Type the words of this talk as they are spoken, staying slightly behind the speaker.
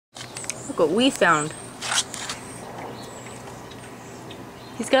Look what we found.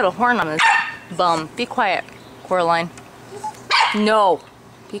 He's got a horn on his bum. Be quiet, Coraline. No.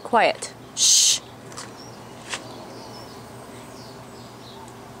 Be quiet. Shh.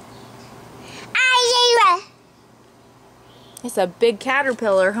 It's a big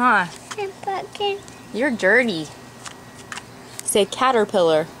caterpillar, huh? You're dirty. Say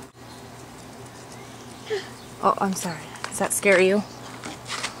caterpillar. Oh, I'm sorry. Does that scare you?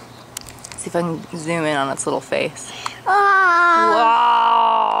 See if I can zoom in on its little face.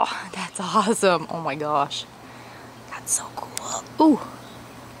 Wow, that's awesome. Oh my gosh. That's so cool. Ooh.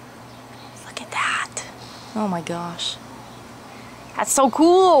 Look at that. Oh my gosh. That's so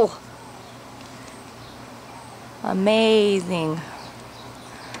cool. Amazing.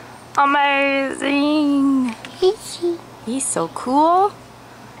 Amazing. He's so cool.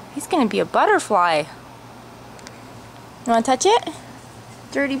 He's gonna be a butterfly. You wanna touch it?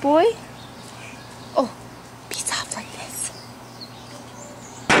 Dirty boy? Oh, be soft like this.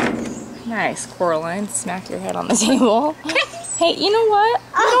 Nice, Coraline. Smack your head on the table. Hey, you know what?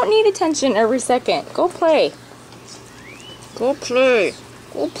 You don't need attention every second. Go play. Go play.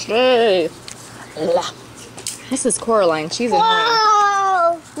 Go play. This is Coraline. She's annoying.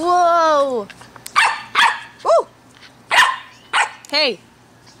 Whoa! Whoa! Hey!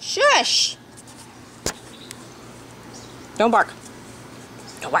 Shush! Don't bark.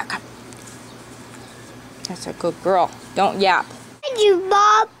 Don't bark. That's a good girl. Don't yap. Thank you,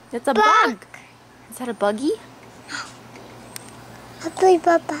 Bob. It's a bug. Is that a buggy? I play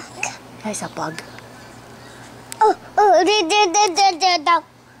bug. That's a bug. Oh.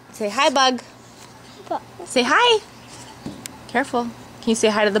 Say hi, bug. Say hi. Careful. Can you say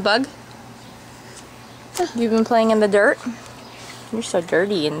hi to the bug? You've been playing in the dirt? You're so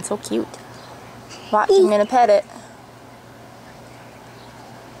dirty and so cute. Watch, I'm gonna pet it.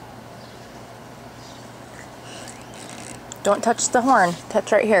 Don't touch the horn.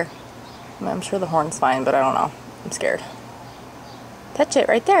 Touch right here. I'm sure the horn's fine, but I don't know. I'm scared. Touch it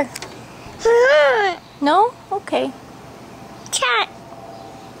right there. No? Okay. Cat.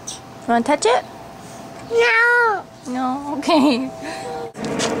 You wanna touch it? No. No? Okay.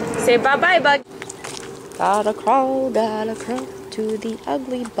 Say bye-bye, bug. Gotta crawl to the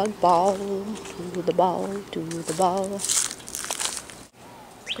ugly bug ball. To the ball, to the ball. It's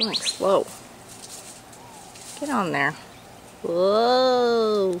going slow. Get on there.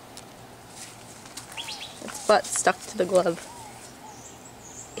 Whoa. Its butt stuck to the glove.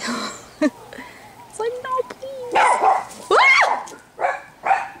 It's like, no, please.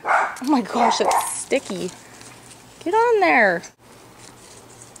 Oh my gosh, it's sticky. Get on there.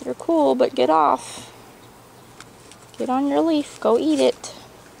 You're cool, but get off. Get on your leaf. Go eat it.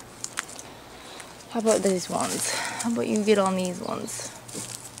 How about these ones? How about you get on these ones?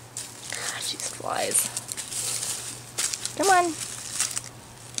 Gosh, these flies. Come on.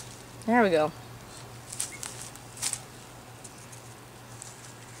 There we go.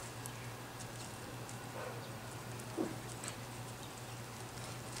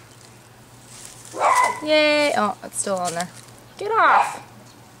 Yay! Oh, it's still on there. Get off!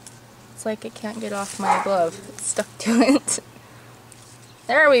 It's like it can't get off my glove. It's stuck to it.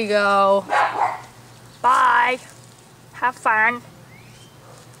 There we go. Bye. Have fun.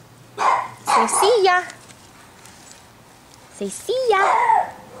 Say see ya. Say see ya.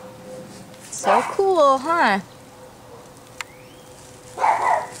 So cool, huh?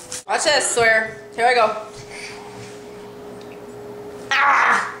 Watch this, Sawyer. Here I go.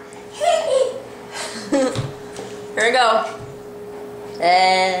 Ah! Here we go.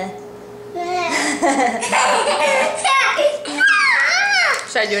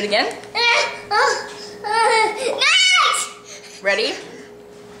 Should I do it again? Ready?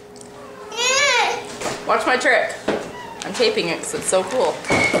 Watch my trick. I'm taping it because it's so cool.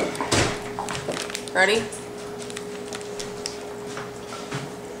 Ready?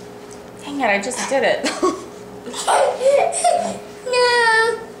 Dang it, I just did it.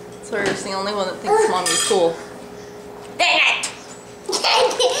 No. Sawyer's the only one that thinks mommy's cool. Dang it!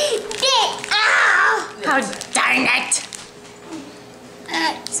 How dang it!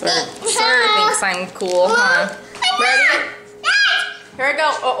 Sawyer thinks I'm cool, huh? Ready? Here I go.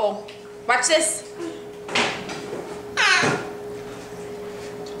 Uh-oh. Watch this.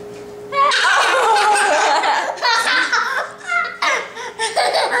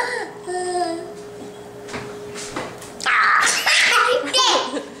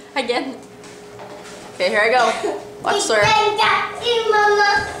 Again. Okay, here I go. Watch, Sawyer.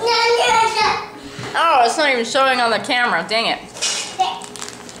 Oh, it's not even showing on the camera. Dang it.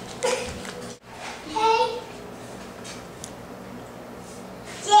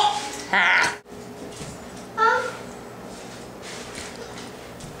 Ah.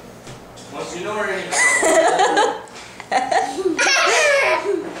 Once you know where you're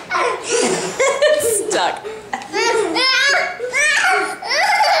Stuck.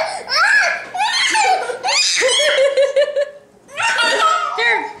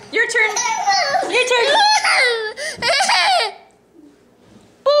 Here, your turn. Your turn.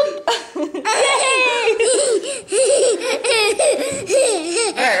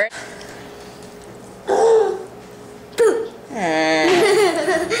 Boop.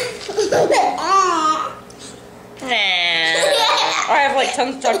 Yay. I have like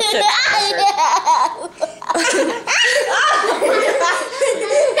tons of chocolate chips.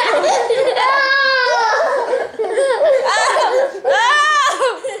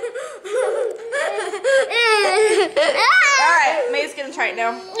 Alright, May's gonna try it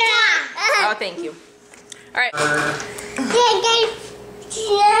now. Oh, thank you. Alright.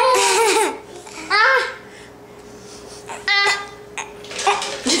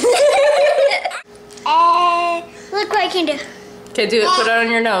 Look what I can do. Okay, do it. Put it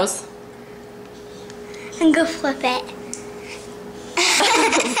on your nose. And go flip it.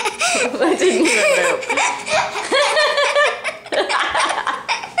 I didn't even move.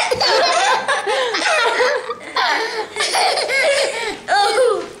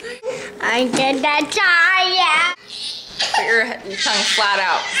 Oh, I did that tire. Put your tongue flat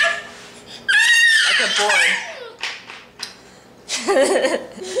out. Like a board.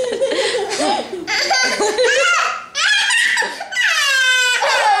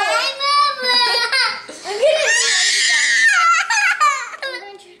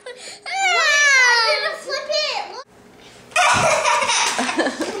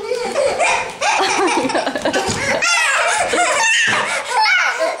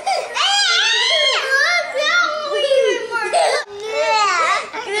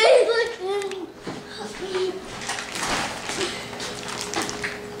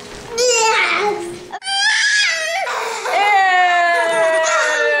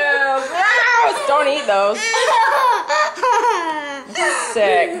 Don't eat those.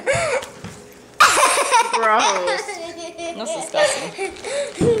 Sick. Gross. That's disgusting.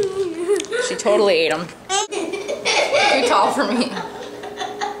 She totally ate them. Too tall for me.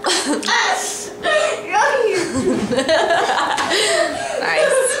 Nice.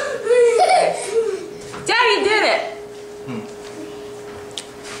 Daddy did it.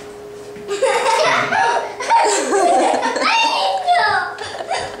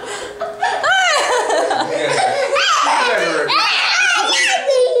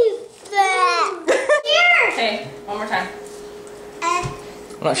 Hey, one more time.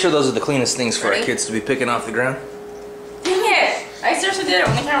 I'm not sure those are the cleanest things for our kids to be picking off the ground. Dang it! I seriously did it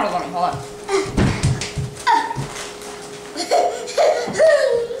when the camera was on me. Hold on.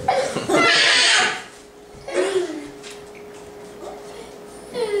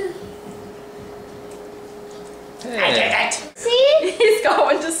 Hey. I did it. See? He's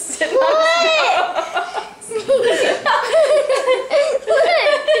going just sitting on his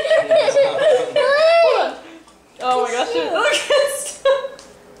Oh my gosh, look,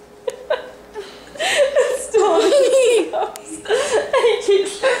 it's still on his nose. He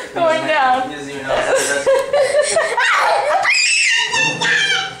keeps going down. He doesn't even know how to do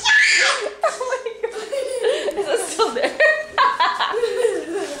Oh my god. Is it still there?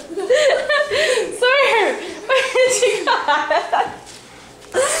 Sawyer, what did you got?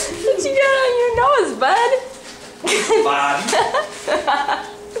 What did you got on your nose, bud?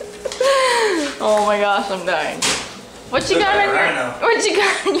 Oh my gosh, I'm dying. What you got on your? What you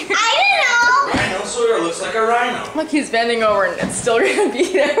got on your? I don't know. Rhino Sawyer looks like a rhino. Look, he's bending over, and it's still gonna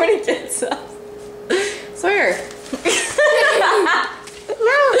be there when he gets up. Sawyer.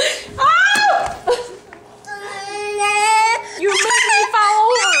 No. Oh! You made me fall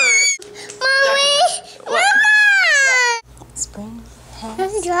over. Mommy. What? Mama. Spring I'm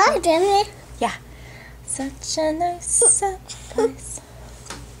has driving. Yeah. Such a nice surprise.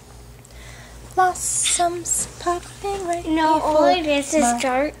 Blossoms popping right No, all before it is my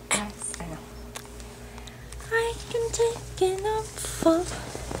dark. eyes. I know. I can take it up full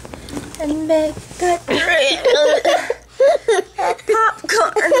and make a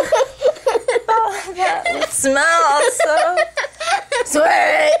popcorn. Oh, that would smell so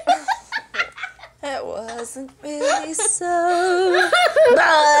sweet. It wasn't really so,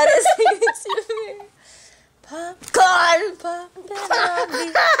 but it seemed to me. Popcorn popping on the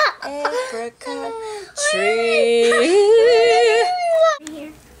apricot tree.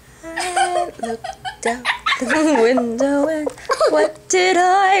 I looked out the window and what did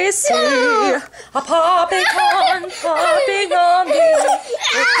I see? A poppycorn popping on the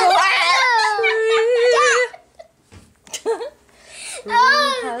apricot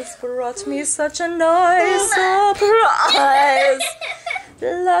brought me such a nice surprise.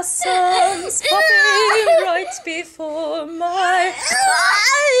 Blossoms popping right before my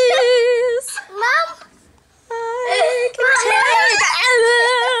eyes. Mom? I can take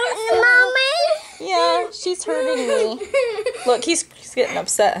them. Mommy? Yeah, she's hurting me. Look, he's getting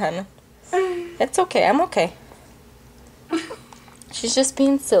upset, hun. It's okay, I'm okay. She's just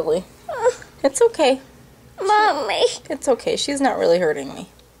being silly. It's okay. Mommy. It's okay, she's not really hurting me.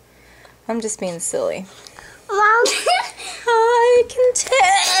 I'm just being silly. Mom? I can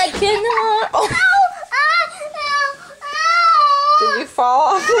take it on. Oh. Did you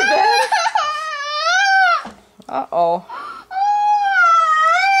fall off the bed? Uh-oh.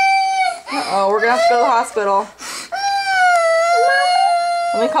 Uh-oh, we're gonna have to go to the hospital.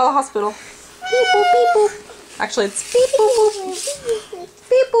 Let me call the hospital. Beep boop, beep boop. Actually, it's beep boop boop.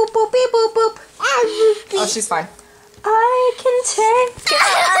 Beep boop boop, beep boop boop. Oh, she's fine. I can take it.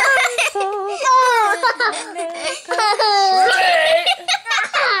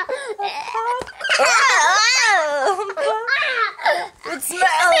 It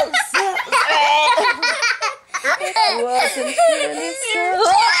smells. It wasn't really so.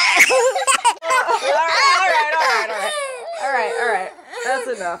 Alright. That's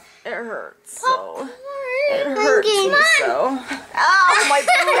enough. It hurts so. It hurts me so. Ow, my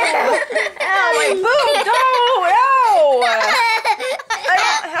boob! Ow, my boob! Ow! I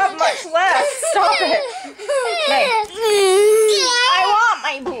don't have much left. Stop it. Hey. I want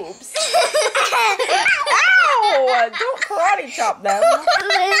my boobs. Ow! Don't karate chop them.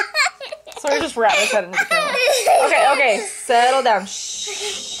 So we're just wrapping his head into the camera. Okay. Settle down.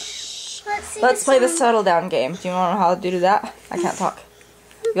 Shh. Let's play the settle down game. Do you want to know how to do that? I can't talk.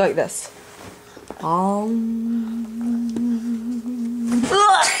 You go like this. Ow,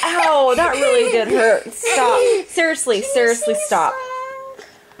 that really did hurt. Stop. Seriously, stop.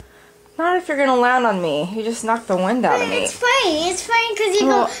 Not if you're gonna land on me. You just knocked the wind out of me. It's funny. It's funny because you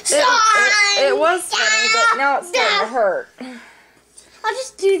go, it was funny, but now it's starting to hurt. I'll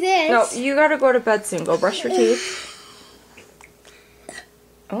just do this. No, you gotta go to bed soon. Go brush your teeth.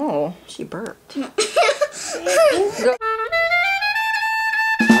 Oh, she burped. Go.